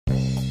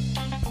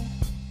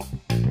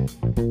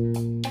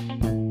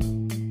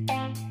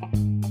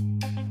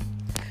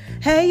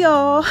Hey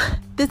y'all,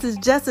 this is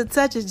Just a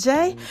Touch of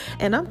J,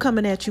 and I'm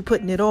coming at you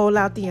putting it all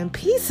out there in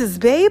pieces,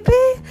 baby.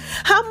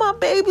 How my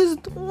babies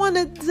doing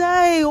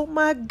today? Oh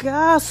my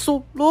God,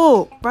 so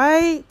look,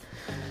 right?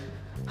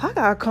 I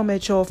gotta come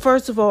at y'all.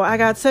 First of all, I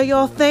gotta tell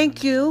y'all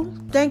thank you.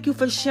 Thank you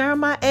for sharing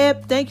my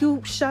app. Thank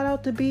you. Shout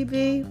out to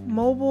BB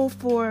Mobile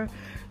for,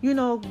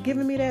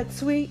 giving me that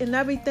tweet and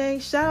everything.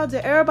 Shout out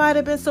to everybody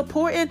that been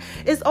supporting.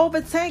 It's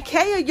over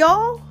 10K of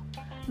y'all.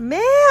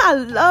 Man, I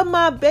love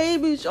my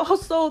babies. Y'all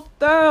so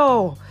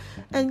thorough.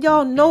 And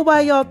y'all know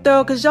why y'all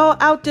thorough. Because y'all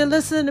out there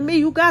listening to me.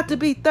 You got to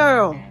be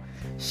thorough.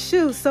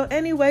 Shoot. So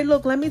anyway,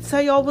 look, let me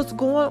tell y'all what's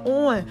going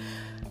on.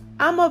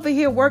 I'm over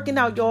here working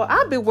out, y'all.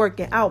 I've been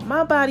working out.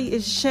 My body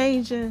is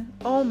changing.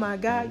 Oh, my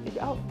God.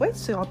 Y'all, wait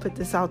till I put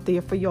this out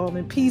there for y'all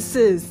in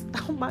pieces.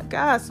 Oh, my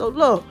God. So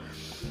look.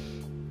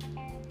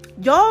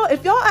 Y'all,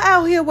 if y'all are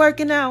out here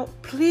working out,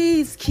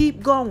 please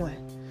keep going.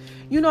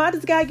 I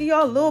just got to give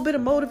y'all a little bit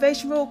of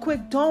motivation real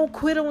quick. Don't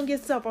quit on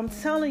yourself. I'm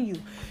telling you.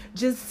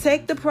 Just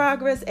take the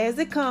progress as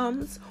it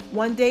comes,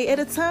 one day at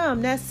a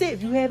time. That's it.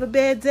 If you have a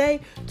bad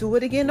day, do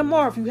it again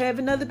tomorrow. If you have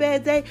another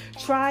bad day,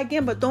 try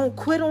again. But don't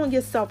quit on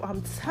yourself.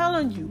 I'm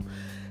telling you.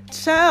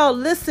 Child,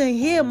 listen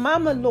here.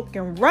 Mama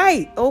looking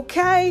right,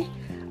 okay?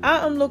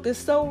 I am looking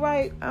so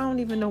right. I don't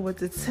even know what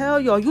to tell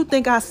y'all. You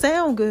think I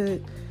sound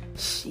good?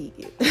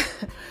 Shit.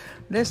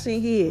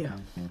 Listen here.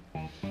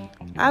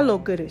 I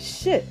look good as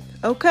shit.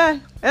 Okay?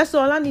 That's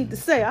all I need to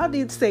say. I don't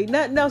need to say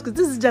nothing else because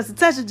this is Just a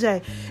Touch of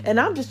J. And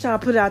I'm just trying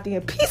to put it out there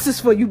in pieces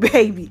for you,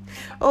 baby.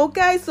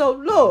 Okay? So,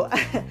 look.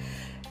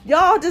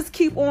 Y'all just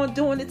keep on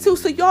doing it, too.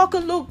 So, y'all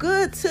can look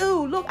good,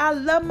 too. Look, I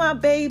love my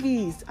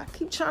babies. I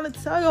keep trying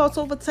to tell y'all it's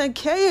over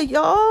 10K of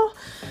y'all.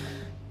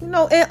 And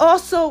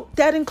also,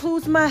 that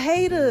includes my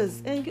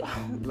haters. And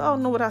y'all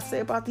know what I say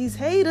about these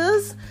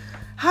haters.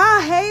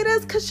 Hi,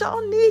 haters, because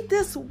y'all need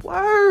this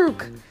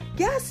work.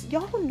 Yes,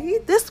 y'all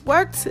need this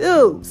work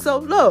too. So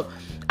look,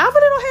 I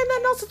really don't have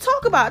nothing else to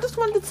talk about. I just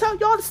wanted to tell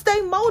y'all to stay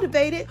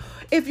motivated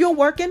if you're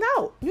working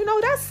out.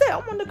 That's it. I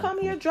wanted to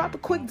come here and drop a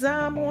quick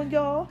dime on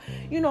y'all.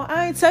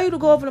 I ain't tell you to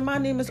go over to My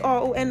Name is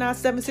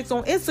RON976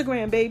 on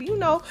Instagram, baby.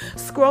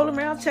 Scroll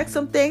around, check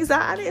some things.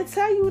 I didn't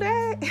tell you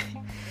that.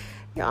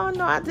 Y'all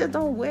know I did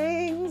them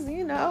wings,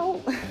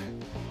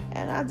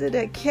 And I did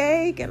that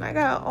cake, and I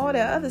got all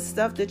that other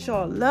stuff that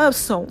y'all love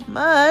so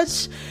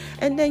much.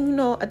 And then,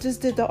 I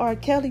just did the R.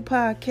 Kelly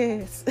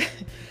podcast.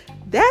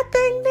 That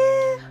thing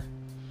there,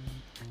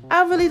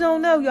 I really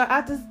don't know, y'all.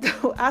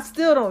 I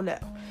still don't know.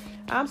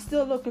 I'm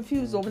still a little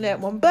confused on that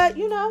one. But,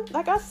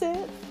 like I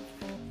said,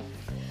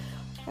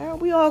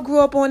 we all grew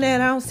up on that.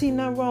 I don't see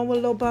nothing wrong with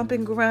a little bump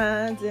and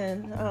grinds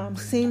and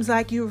Seems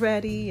Like You're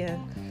Ready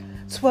and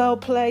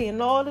 12 Play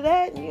and all of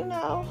that,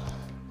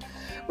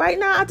 Right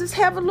now, I just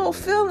have a little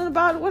feeling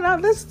about it when I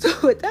listen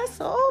to it.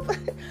 That's all.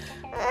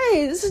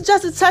 Hey, this is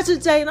Just a Touch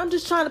of J, and I'm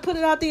just trying to put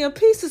it out there in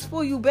pieces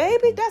for you,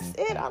 baby. That's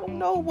it. I don't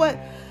know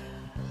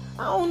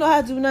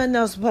how to do nothing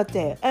else but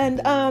that.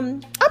 And I'm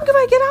going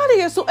to get out of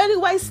here. So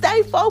anyway,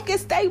 stay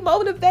focused, stay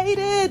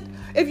motivated.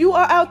 If you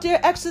are out there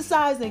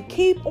exercising,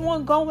 keep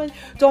on going.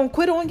 Don't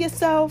quit on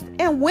yourself.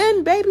 And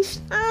win, baby.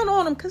 Shine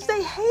on them because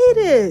they hate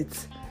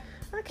it.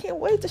 I can't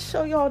wait to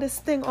show y'all this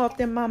thing off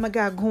that mama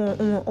got going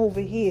on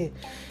over here.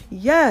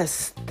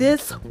 Yes,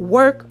 this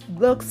work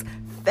looks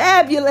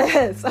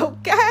fabulous,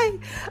 okay?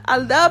 I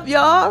love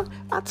y'all.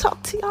 I'll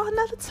talk to y'all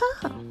another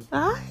time,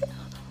 all right?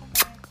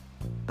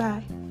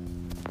 Bye.